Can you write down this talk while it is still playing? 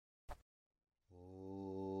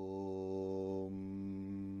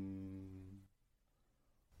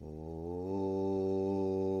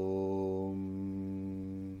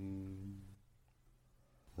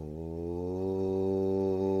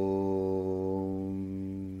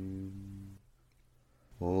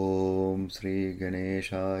Sri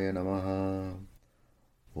Ganeshaya Namaha.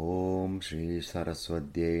 Om Shri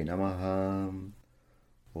Saraswatyai Namaha.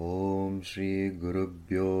 Om Shri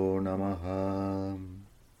Gurubhyo Namaha.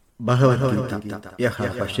 Bhagavad Gita Yaha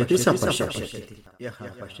Pashyati Sapashyati.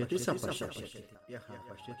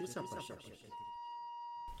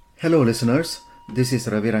 Hello listeners, this is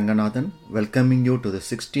Ravi Ranganathan welcoming you to the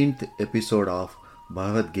 16th episode of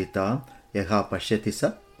Bhagavad Gita Yaha Pashyati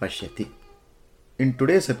Sapashyati. In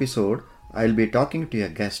today's episode, I will be talking to a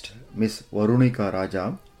guest, Miss Varunika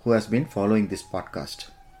Raja, who has been following this podcast.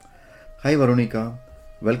 Hi Varunika,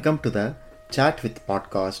 welcome to the Chat with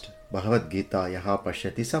Podcast Bhagavad Gita Yaha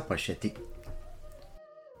Pashyati Sapashyati.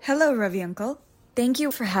 Hello Ravi Uncle, thank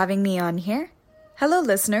you for having me on here. Hello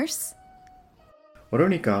listeners.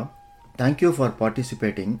 Varunika, thank you for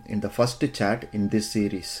participating in the first chat in this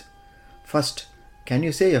series. First, can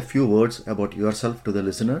you say a few words about yourself to the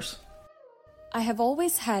listeners? I have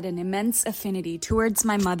always had an immense affinity towards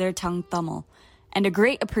my mother tongue Tamil and a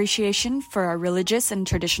great appreciation for our religious and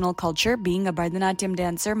traditional culture, being a Bharatanatyam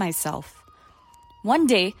dancer myself. One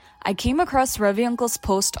day, I came across Ravi Uncle's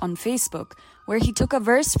post on Facebook where he took a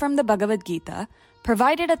verse from the Bhagavad Gita,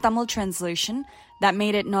 provided a Tamil translation that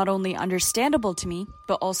made it not only understandable to me,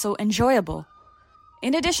 but also enjoyable.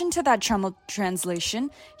 In addition to that Tamil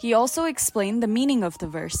translation, he also explained the meaning of the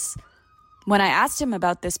verse. When I asked him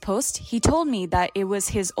about this post, he told me that it was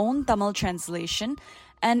his own Tamil translation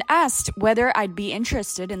and asked whether I'd be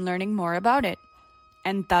interested in learning more about it.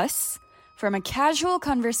 And thus, from a casual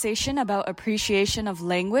conversation about appreciation of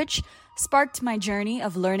language, sparked my journey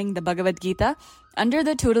of learning the Bhagavad Gita under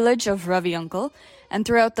the tutelage of Ravi Uncle, and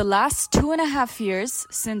throughout the last 2.5 years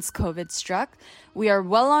since COVID struck, we are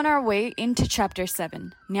well on our way into Chapter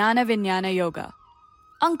 7, Jnana Vijnana Yoga.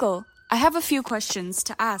 Uncle, I have a few questions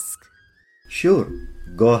to ask. Sure,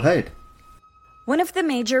 go ahead. One of the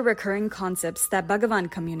major recurring concepts that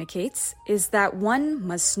Bhagavan communicates is that one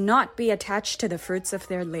must not be attached to the fruits of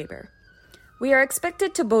their labor. We are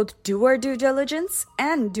expected to both do our due diligence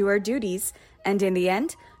and do our duties, and in the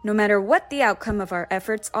end, no matter what the outcome of our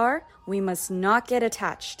efforts are, we must not get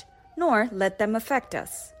attached, nor let them affect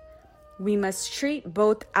us. We must treat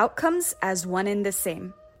both outcomes as one and the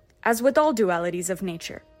same, as with all dualities of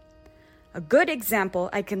nature. A good example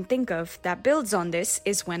I can think of that builds on this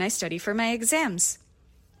is when I study for my exams.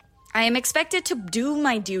 I am expected to do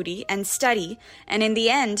my duty and study, and in the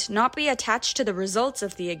end, not be attached to the results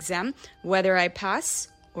of the exam, whether I pass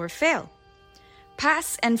or fail.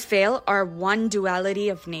 Pass and fail are one duality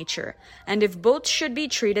of nature, and if both should be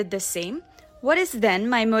treated the same, what is then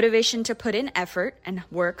my motivation to put in effort and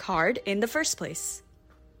work hard in the first place?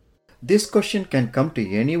 This question can come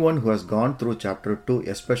to anyone who has gone through chapter 2,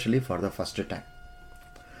 especially for the first time.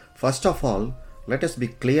 First of all, let us be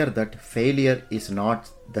clear that failure is not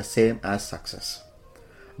the same as success.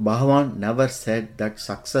 Bhagavan never said that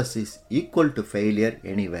success is equal to failure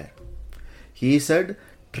anywhere. He said,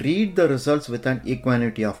 treat the results with an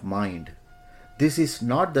equanimity of mind. This is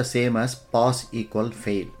not the same as pass equal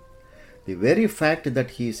fail. The very fact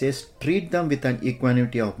that he says treat them with an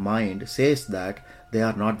equanimity of mind says that they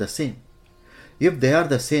are not the same. If they are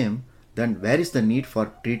the same, then where is the need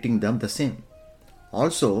for treating them the same?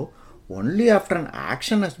 Also, only after an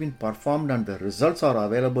action has been performed and the results are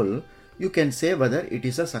available, you can say whether it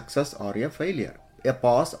is a success or a failure, a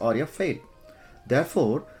pass or a fail.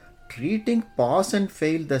 Therefore, treating pass and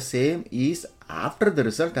fail the same is after the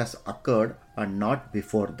result has occurred and not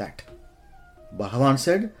before that. Bhagavan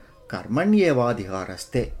said,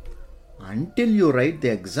 Karmanyevadhikaraste. Until you write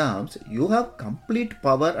the exams, you have complete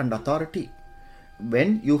power and authority.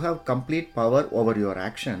 When you have complete power over your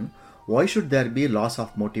action, why should there be loss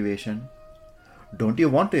of motivation? Don't you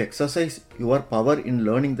want to exercise your power in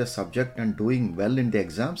learning the subject and doing well in the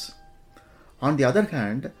exams? On the other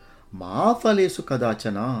hand, Maafalesu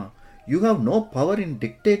kadachana, you have no power in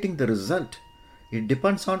dictating the result. It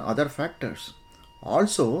depends on other factors.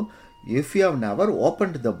 Also, if you have never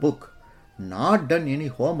opened the book, not done any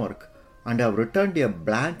homework, and have returned a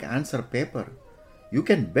blank answer paper, you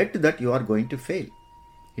can bet that you are going to fail.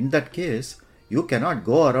 In that case, you cannot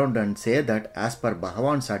go around and say that as per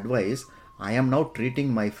Bhagavan's advice, I am now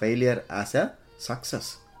treating my failure as a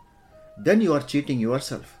success. Then you are cheating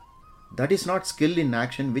yourself. That is not skill in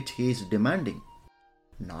action which he is demanding.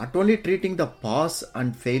 Not only treating the pass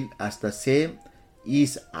and fail as the same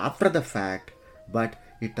is after the fact, but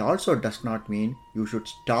it also does not mean you should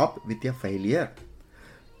stop with a failure.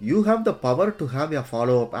 You have the power to have a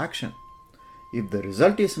follow-up action. If the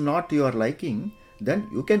result is not to your liking, then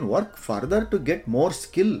you can work further to get more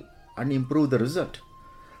skill and improve the result.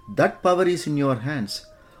 That power is in your hands.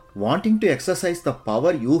 Wanting to exercise the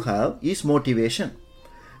power you have is motivation.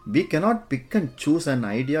 We cannot pick and choose an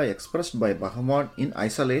idea expressed by Bhagavan in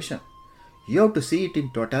isolation. You have to see it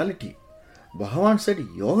in totality. Bhagavan said,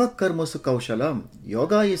 Yoga karmasu kaushalam.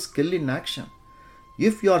 Yoga is skill in action.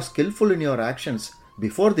 If you are skillful in your actions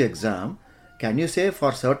before the exam, can you say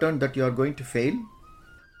for certain that you are going to fail?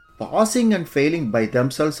 Passing and failing by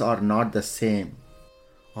themselves are not the same.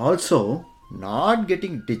 Also, not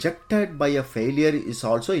getting dejected by a failure is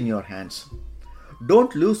also in your hands.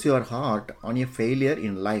 Don't lose your heart on a failure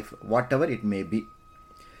in life, whatever it may be.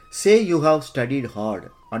 Say you have studied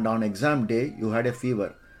hard and on exam day you had a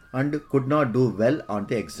fever and could not do well on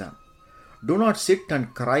the exam. Do not sit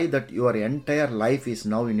and cry that your entire life is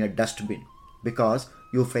now in a dustbin because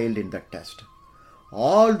you failed in the test.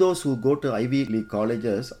 All those who go to Ivy League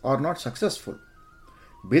colleges are not successful.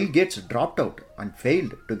 Bill Gates dropped out and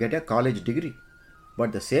failed to get a college degree,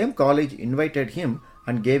 but the same college invited him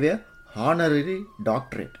and gave a honorary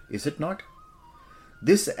doctorate, is it not?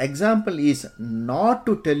 This example is not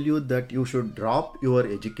to tell you that you should drop your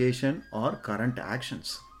education or current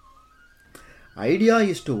actions. Idea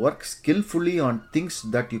is to work skillfully on things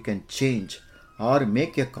that you can change or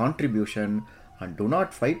make a contribution, and do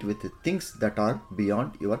not fight with the things that are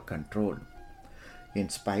beyond your control. In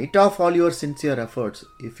spite of all your sincere efforts,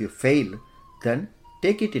 if you fail, then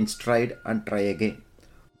take it in stride and try again.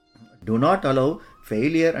 Do not allow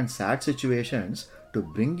failure and sad situations to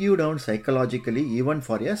bring you down psychologically even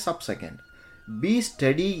for a sub-second. Be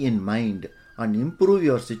steady in mind and improve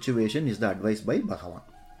your situation is the advice by Bhagavan.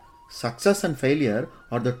 Success and failure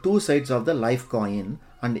are the two sides of the life coin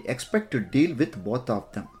and expect to deal with both of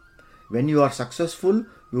them. When you are successful,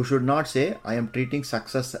 you should not say, I am treating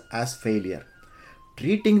success as failure.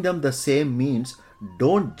 Treating them the same means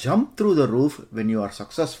don't jump through the roof when you are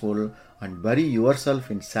successful and bury yourself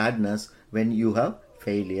in sadness when you have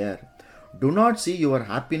failure. Do not see your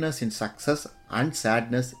happiness in success and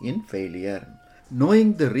sadness in failure.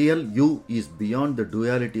 Knowing the real you is beyond the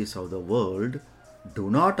dualities of the world, do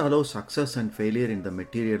not allow success and failure in the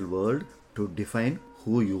material world to define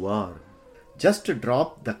who you are. Just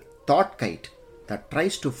drop the thought kite that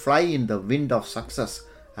tries to fly in the wind of success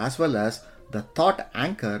as well as the thought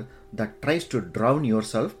anchor that tries to drown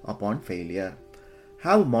yourself upon failure.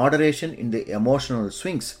 Have moderation in the emotional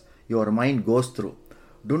swings your mind goes through.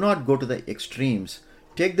 Do not go to the extremes.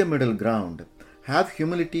 Take the middle ground. Have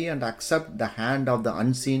humility and accept the hand of the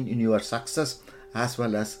unseen in your success as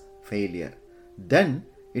well as failure. Then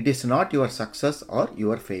it is not your success or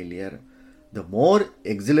your failure. The more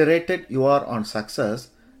exhilarated you are on success,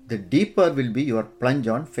 the deeper will be your plunge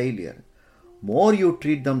on failure. More you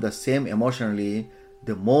treat them the same emotionally,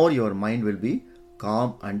 the more your mind will be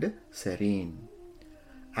calm and serene.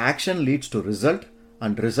 Action leads to result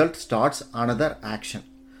and result starts another action.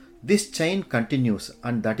 This chain continues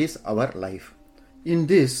and that is our life. In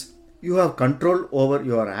this, you have control over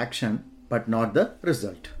your action but not the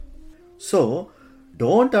result. So,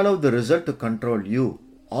 don't allow the result to control you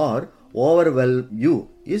or overwhelm you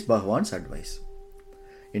is Bhagavan's advice.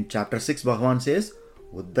 In chapter 6, Bhagavan says,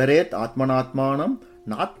 Uddaret Atmanatmanam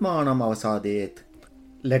Natmanam Avasadet.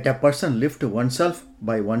 Let a person lift oneself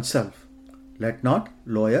by oneself. Let not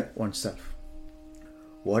lower oneself.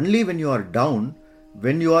 Only when you are down,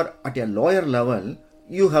 when you are at a lower level,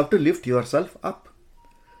 you have to lift yourself up.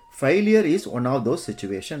 Failure is one of those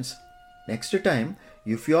situations. Next time,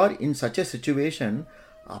 if you are in such a situation,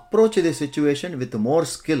 approach the situation with more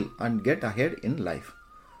skill and get ahead in life.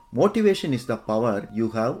 Motivation is the power you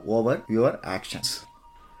have over your actions.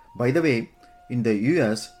 By the way, in the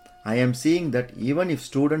US, I am seeing that even if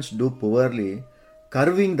students do poorly,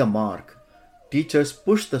 curving the mark, teachers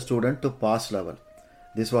push the student to pass level.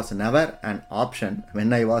 This was never an option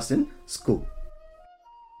when I was in school.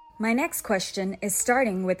 My next question is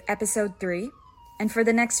starting with episode 3, and for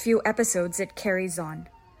the next few episodes it carries on.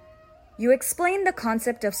 You explain the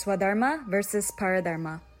concept of Svadharma versus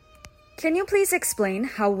Paradharma. Can you please explain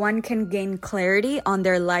how one can gain clarity on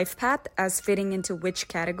their life path as fitting into which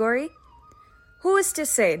category? Who is to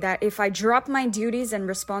say that if I drop my duties and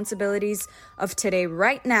responsibilities of today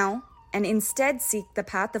right now and instead seek the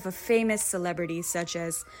path of a famous celebrity such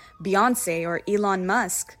as Beyonce or Elon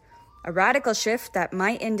Musk, a radical shift that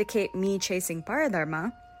might indicate me chasing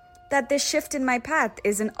Paradharma, that this shift in my path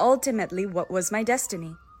isn't ultimately what was my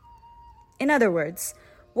destiny? In other words,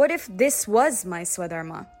 what if this was my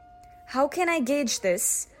Swadharma? How can I gauge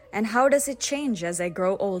this, and how does it change as I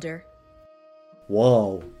grow older?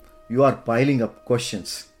 Wow, you are piling up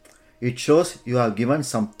questions. It shows you have given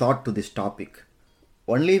some thought to this topic.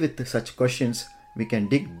 Only with such questions we can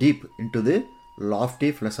dig deep into the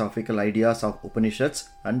lofty philosophical ideas of Upanishads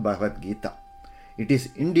and Bhagavad Gita. It is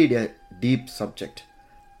indeed a deep subject.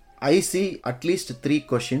 I see at least 3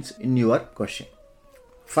 questions in your question.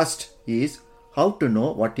 First is how to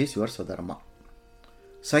know what is your Svadharma.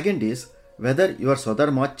 Second is whether your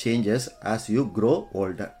Svadharma changes as you grow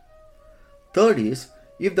older. Third is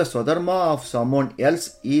if the Svadharma of someone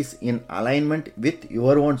else is in alignment with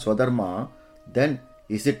your own Svadharma, then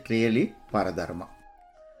is it really Paradharma?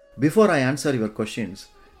 Before I answer your questions,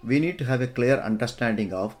 we need to have a clear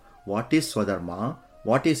understanding of what is Svadharma,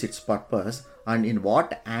 what is its purpose, and in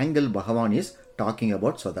what angle Bhagavan is talking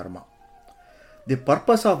about Svadharma. The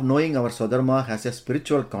purpose of knowing our Svadharma has a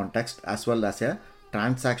spiritual context as well as a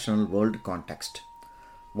transactional world context.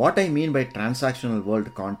 What I mean by transactional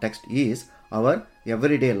world context is our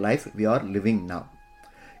everyday life we are living now.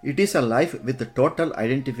 It is a life with total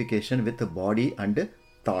identification with the body and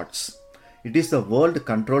thoughts. It is the world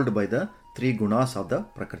controlled by the 3 gunas of the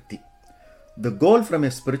Prakriti. The goal from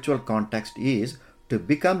a spiritual context is to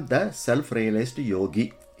become the self-realized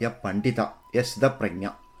yogi, a pandita, a siddha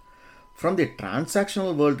prajna. From the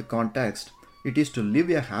transactional world context, it is to live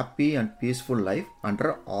a happy and peaceful life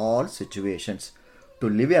under all situations, to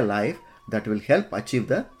live a life that will help achieve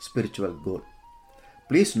the spiritual goal.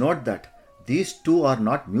 Please note that these 2 are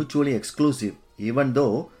not mutually exclusive, even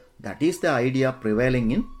though that is the idea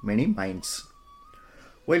prevailing in many minds.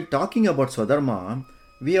 While talking about Svadharma,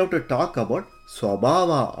 we have to talk about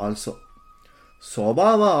Svabhava also.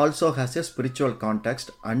 Svabhava also has a spiritual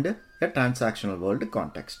context and a transactional world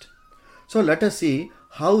context. So let us see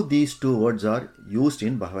how these 2 words are used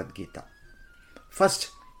in Bhagavad Gita.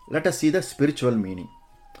 First, let us see the spiritual meaning.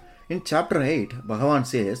 In chapter 8, Bhagavan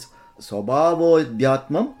says, Svabhavo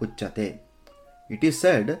Adhyatmam Uchyate. It is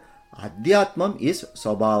said, Adhyatmam is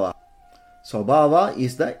Svabhava. Svabhava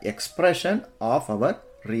is the expression of our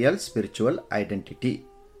real spiritual identity,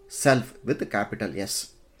 self with capital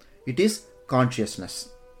S. It is consciousness.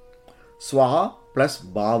 Swa plus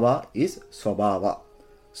Bhava is Svabhava.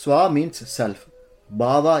 Swa means self.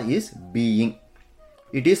 Bhava is being.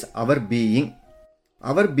 It is our being.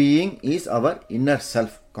 Our being is our inner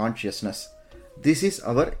self, consciousness. This is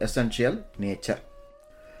our essential nature.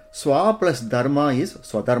 Swa plus Dharma is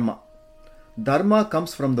Swadharma. Dharma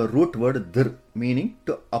comes from the root word dhir, meaning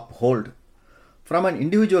to uphold. From an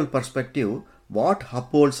individual perspective, what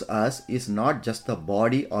upholds us is not just the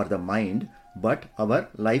body or the mind, but our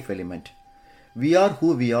life element. We are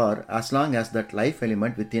who we are as long as that life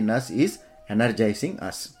element within us is energizing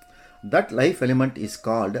us. That life element is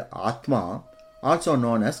called Atma, also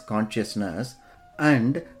known as consciousness,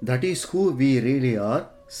 and that is who we really are,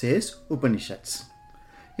 says Upanishads.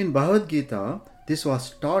 In Bhagavad Gita, this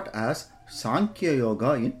was taught as Sankhya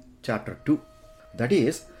Yoga in chapter 2. That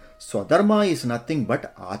is, Svadharma is nothing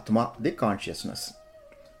but Atma, the consciousness.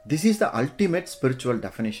 This is the ultimate spiritual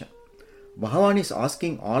definition. Bhagavan is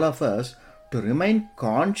asking all of us to remain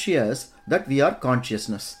conscious that we are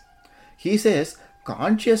consciousness. He says,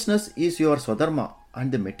 consciousness is your Svadharma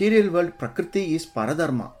and the material world Prakriti is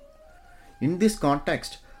Paradharma. In this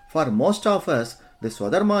context, for most of us, the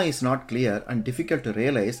Svadharma is not clear and difficult to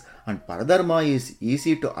realize, and Paradharma is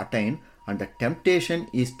easy to attain, and the temptation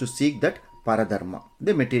is to seek that Paradharma,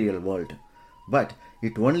 the material world. But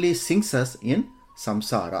it only sinks us in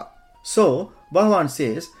samsara. So, Bhagavan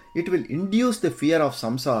says, it will induce the fear of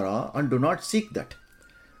samsara and do not seek that.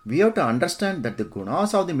 We have to understand that the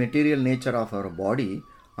gunas of the material nature of our body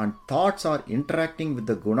and thoughts are interacting with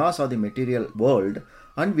the gunas of the material world,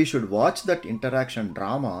 and we should watch that interaction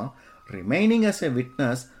drama, remaining as a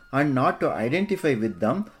witness and not to identify with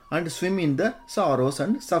them and swim in the sorrows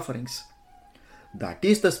and sufferings. That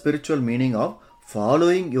is the spiritual meaning of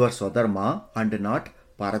following your Svadharma and not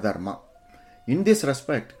Paradharma. In this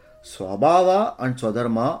respect, Svabhava and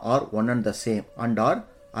Svadharma are one and the same and are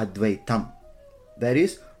Advaitam. There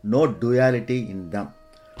is no duality in them.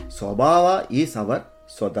 Svabhava is our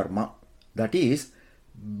Svadharma. That is,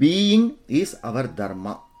 being is our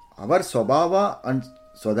Dharma. Our Svabhava and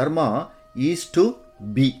Svadharma is to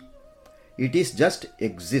be. It is just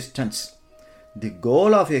existence. The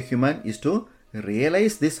goal of a human is to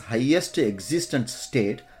realize this highest existence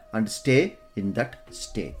state and stay in that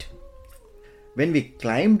state. When we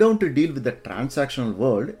climb down to deal with the transactional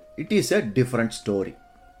world, it is a different story.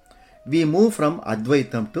 We move from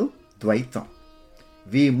Advaitam to Dvaitam.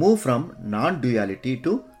 We move from non-duality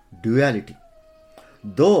to duality.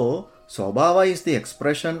 Though Svabhava is the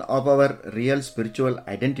expression of our real spiritual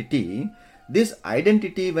identity, this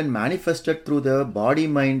identity, when manifested through the body,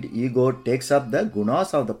 mind, ego, takes up the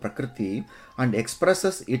gunas of the Prakriti and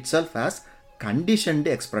expresses itself as conditioned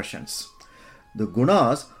expressions. The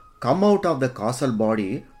gunas come out of the causal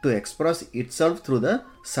body to express itself through the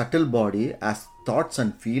subtle body as thoughts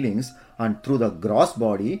and feelings and through the gross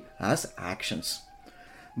body as actions.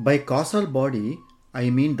 By causal body, I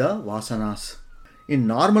mean the vasanas. In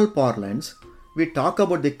normal parlance, we talk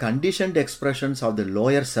about the conditioned expressions of the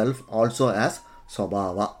lower self also as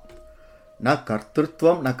Svabhava. Na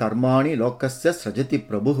kartrutvam na karmani lokasya srajati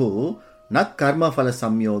prabhu na karma phala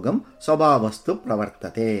samyogam svabhavastu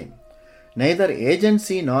pravartate. Neither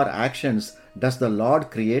agency nor actions does the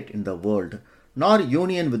Lord create in the world, nor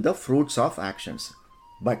union with the fruits of actions.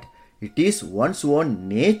 But it is one's own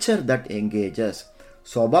nature that engages.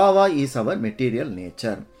 Svabhava is our material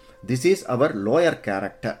nature. This is our lower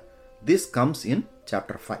character. This comes in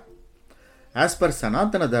chapter 5. As per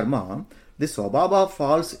Sanatana Dharma, this Svabhava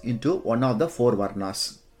falls into one of the four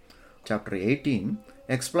Varnas. Chapter 18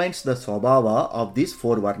 explains the Svabhava of these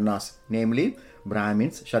four Varnas, namely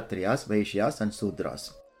Brahmins, Kshatriyas, Vaishyas and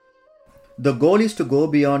Sudras. The goal is to go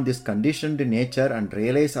beyond this conditioned nature and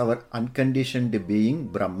realize our unconditioned being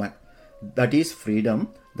Brahman. That is freedom,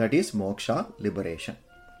 that is moksha, liberation.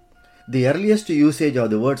 The earliest usage of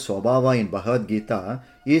the word Svabhava in Bhagavad Gita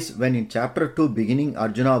is when in chapter 2 beginning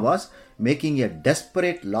Arjuna was making a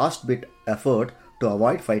desperate last bit effort to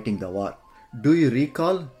avoid fighting the war. Do you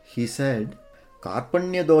recall? He said,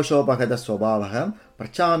 Karpanya doshopahada svabhavaham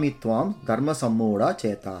prachamitvam dharma sammuda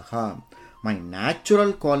chetaha. My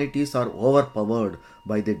natural qualities are overpowered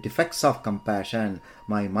by the defects of compassion.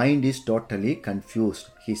 My mind is totally confused,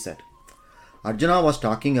 he said. Arjuna was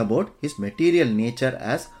talking about his material nature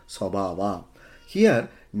as Svabhava. Here,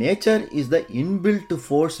 nature is the inbuilt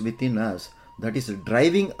force within us that is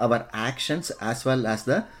driving our actions as well as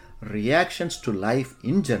the reactions to life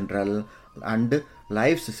in general and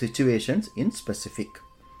life's situations in specific.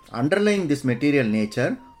 Underlying this material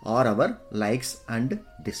nature are our likes and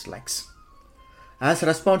dislikes. As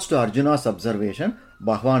response to Arjuna's observation,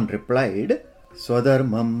 Bhagavan replied,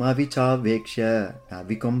 Swadharmam avichaveksha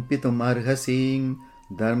navikampitum arhasi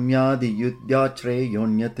dharmyadi yudhyachre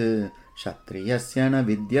yonyat kshatriyasya na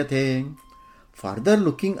vidyate. Further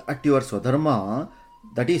looking at your Swadharma,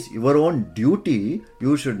 that is your own duty,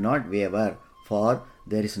 you should not waver, for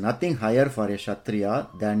there is nothing higher for a Kshatriya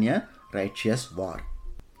than a righteous war.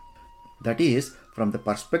 That is, from the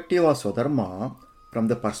perspective of Svadharma, from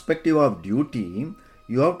the perspective of duty,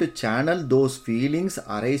 you have to channel those feelings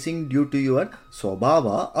arising due to your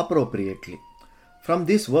Svabhava appropriately. From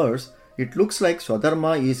this verse, it looks like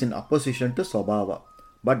Svadharma is in opposition to Svabhava,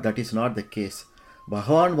 but that is not the case.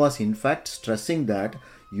 Bhagavan was in fact stressing that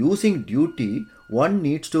using duty, one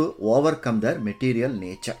needs to overcome their material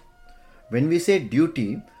nature. When we say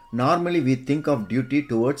duty, normally we think of duty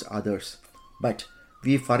towards others, but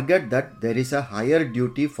we forget that there is a higher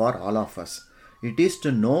duty for all of us. It is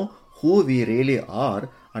to know who we really are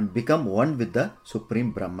and become one with the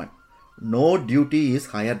Supreme Brahman. No duty is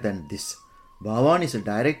higher than this. Bhagavan is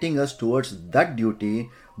directing us towards that duty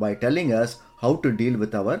by telling us how to deal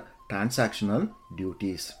with our transactional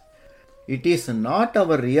duties. It is not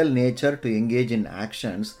our real nature to engage in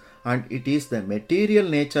actions, and it is the material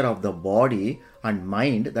nature of the body and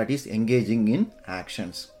mind that is engaging in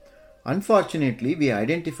actions. Unfortunately, we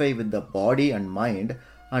identify with the body and mind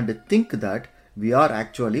and think that we are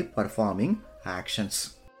actually performing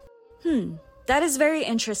actions. That is very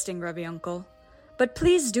interesting, Ravi Uncle. But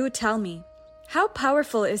please do tell me, how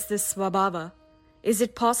powerful is this Svabhava? Is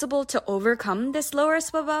it possible to overcome this lower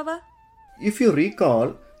Svabhava? If you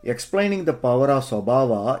recall, explaining the power of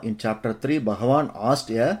Svabhava in chapter 3, Bhagavan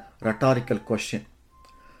asked a rhetorical question.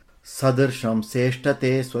 Sadarsham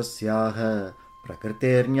seshtate swasyaha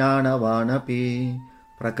prakritirnyānavānapi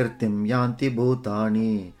prakritim yanti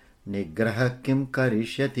bhutani nigraha kim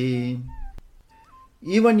karishyati.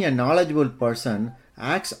 Even a knowledgeable person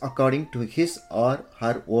acts according to his or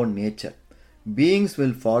her own nature. Beings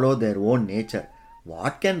will follow their own nature.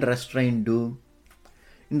 What can restraint do?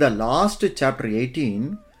 In the last chapter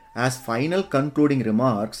 18, as final concluding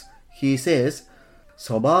remarks, he says,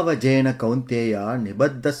 Svabhavajena kaunteya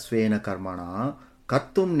nibaddhasvena karmana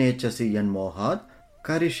kartum nechasi yanmohat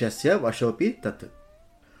karishyasya vashopi tat.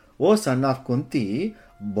 O son of Kunti,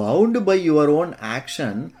 bound by your own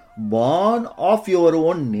action, born of your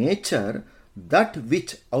own nature, that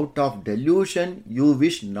which out of delusion you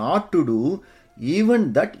wish not to do,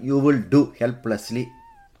 even that you will do helplessly.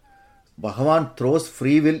 Bhagavan throws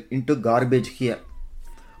free will into garbage here.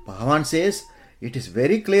 Bhagavan says, it is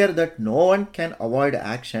very clear that no one can avoid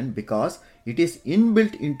action because it is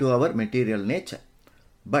inbuilt into our material nature.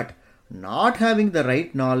 But not having the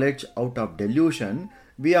right knowledge out of delusion,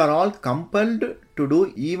 we are all compelled to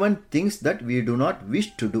do even things that we do not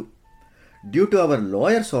wish to do. Due to our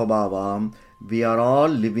lower Svabhava, we are all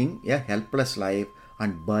living a helpless life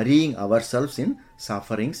and burying ourselves in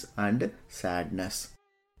sufferings and sadness.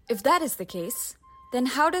 If that is the case, then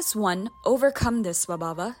how does one overcome this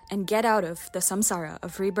Svabhava and get out of the samsara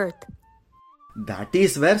of rebirth? That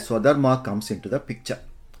is where Svadharma comes into the picture.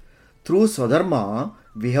 Through Svadharma,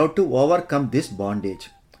 we have to overcome this bondage.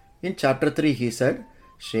 In chapter 3, he said,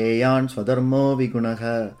 Shreyan Svadharmo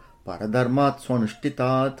Vigunaha Paradharmat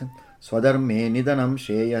Swanushtitat Swadharme Nidanam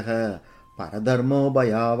Shreyaha Paradharmo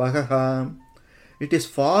Bhayavahaha. It is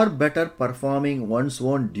far better performing one's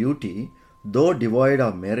own duty, though devoid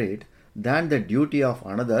of merit, than the duty of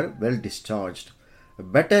another well discharged.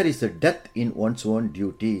 Better is the death in one's own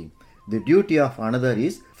duty. The duty of another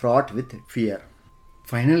is fraught with fear.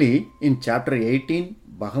 Finally, in chapter 18,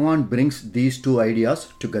 Bhagavan brings these two ideas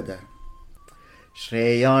together.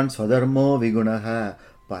 Shreyan Svadharmo Vigunaha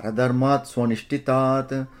Paradharmat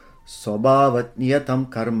Swanishtitat Svabhavat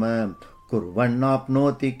Niyatam Karma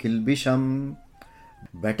Kurvannapnoti Kilbisham.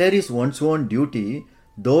 Better is one's own duty,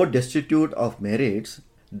 though destitute of merits,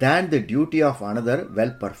 than the duty of another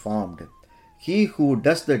well performed. He who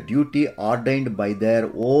does the duty ordained by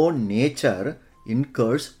their own nature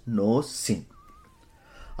incurs no sin.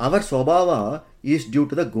 Our Svabhava is due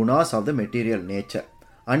to the gunas of the material nature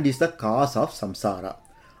and is the cause of samsara.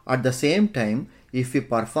 At the same time, if we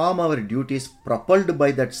perform our duties propelled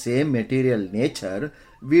by that same material nature,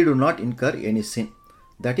 we do not incur any sin.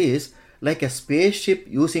 That is, like a spaceship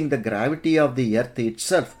using the gravity of the earth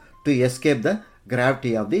itself to escape the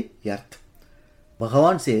gravity of the earth.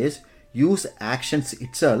 Bhagavan says, use actions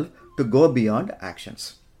itself to go beyond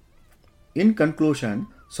actions. In conclusion,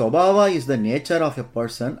 Svabhava is the nature of a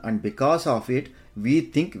person, and because of it, we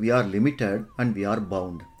think we are limited and we are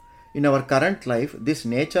bound. In our current life, this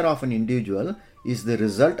nature of an individual is the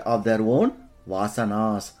result of their own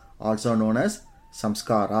vasanas, also known as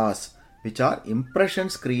samskaras, which are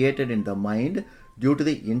impressions created in the mind due to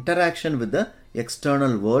the interaction with the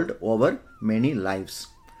external world over many lives.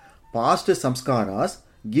 Past samskaras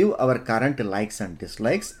give our current likes and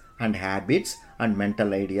dislikes and habits and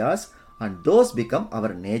mental ideas, and those become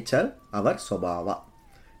our nature, our Svabhava.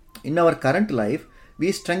 In our current life,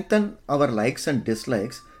 we strengthen our likes and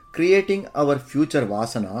dislikes, creating our future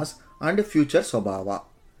vasanas and future Svabhava.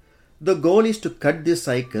 The goal is to cut this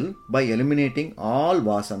cycle by eliminating all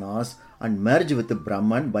vasanas and merge with the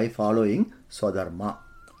Brahman by following Svadharma.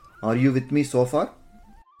 Are you with me so far?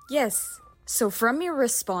 Yes. So from your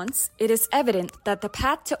response, it is evident that the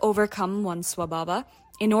path to overcome one's Svabhava,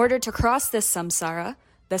 in order to cross this samsara,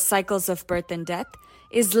 the cycles of birth and death,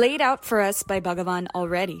 is laid out for us by Bhagavan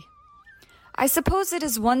already. I suppose it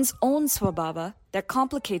is one's own Svabhava that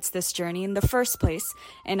complicates this journey in the first place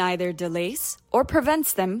and either delays or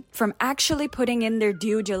prevents them from actually putting in their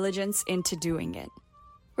due diligence into doing it.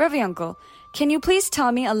 Ravi Uncle, can you please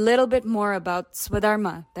tell me a little bit more about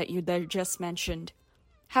Svadharma that you there just mentioned?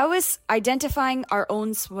 How is identifying our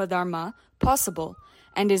own Svadharma possible?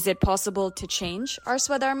 And is it possible to change our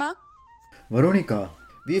Svadharma? Varunika,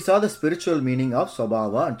 we saw the spiritual meaning of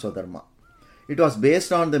Svabhava and Svadharma. It was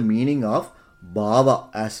based on the meaning of Bhava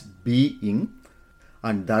as being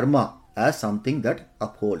and Dharma as something that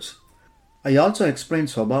upholds. I also explained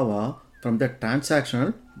Svabhava from the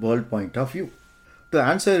transactional world point of view. To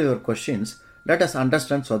answer your questions, let us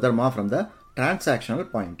understand Svadharma from the transactional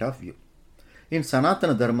point of view. In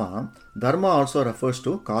Sanatana Dharma, Dharma also refers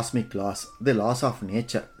to cosmic laws, the laws of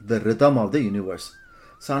nature, the rhythm of the universe.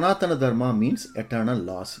 Sanatana Dharma means eternal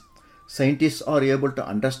laws. Scientists are able to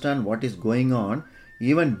understand what is going on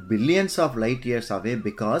even billions of light years away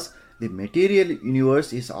because the material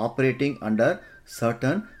universe is operating under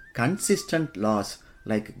certain consistent laws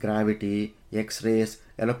like gravity, X-rays,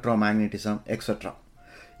 electromagnetism, etc.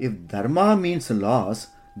 If Dharma means laws,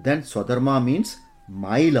 then Svadharma means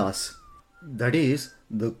my laws. That is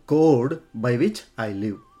the code by which I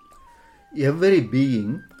live. Every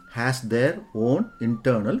being has their own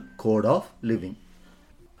internal code of living.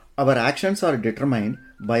 Our actions are determined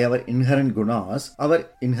by our inherent gunas, our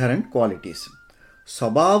inherent qualities.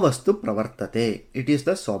 Svabhavastu pravartate. It is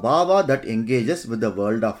the Svabhava that engages with the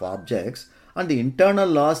world of objects, and the internal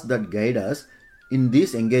laws that guide us in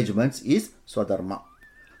these engagements is Svadharma.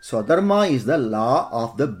 Svadharma is the law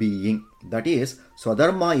of the being. That is,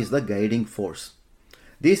 Svadharma is the guiding force.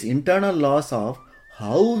 These internal laws of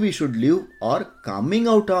how we should live are coming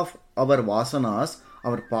out of our vasanas,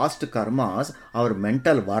 our past karmas, our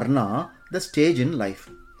mental varna, the stage in life.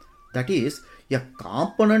 That is, a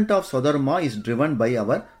component of Svadharma is driven by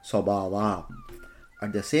our Svabhava.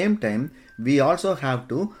 At the same time, we also have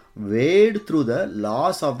to wade through the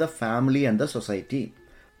laws of the family and the society.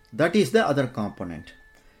 That is the other component.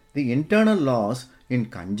 The internal laws in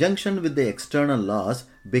conjunction with the external laws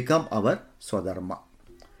become our Swadharma.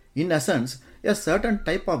 In essence, a certain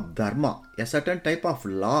type of dharma, a certain type of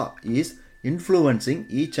law is influencing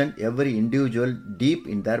each and every individual deep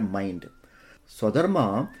in their mind.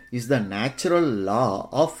 Swadharma is the natural law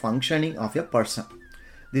of functioning of a person.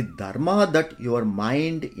 The dharma that your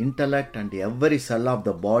mind, intellect, and every cell of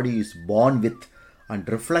the body is born with and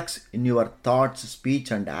reflects in your thoughts,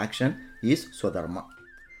 speech, and action is Swadharma.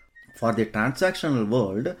 For the transactional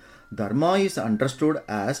world, dharma is understood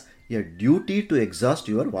as a duty to exhaust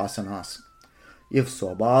your vasanas. If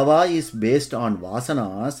Svabhava is based on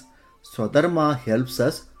vasanas, Svadharma helps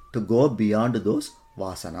us to go beyond those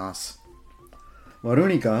vasanas.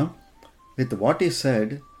 Varunika, with what is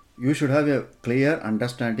said, you should have a clear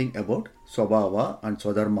understanding about Svabhava and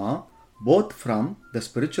Svadharma, both from the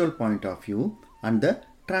spiritual point of view and the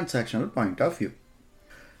transactional point of view.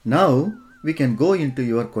 Now, we can go into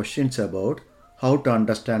your questions about how to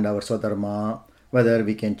understand our Svadharma, whether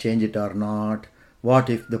we can change it or not, what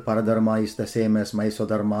if the Paradharma is the same as my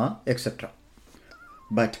Svadharma, etc.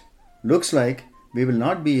 But looks like we will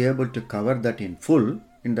not be able to cover that in full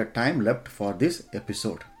in the time left for this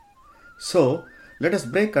episode. So, let us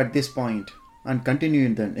break at this point and continue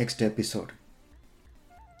in the next episode.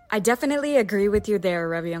 I definitely agree with you there,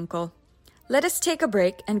 Ravi Uncle. Let us take a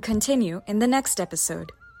break and continue in the next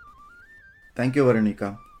episode. Thank you,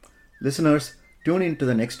 Varunika. Listeners, tune in to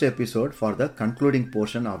the next episode for the concluding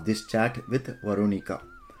portion of this chat with Varunika.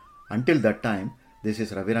 Until that time, this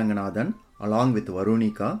is Ravi Ranganathan along with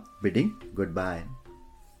Varunika bidding goodbye.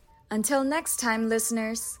 Until next time,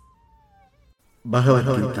 listeners.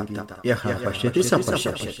 Bhagavad-gītā yaha pashyati sa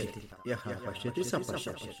pashyati. Yaha pashyati sa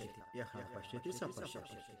pashyati. Yaha pashyati sa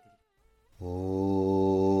pashyati. Oh.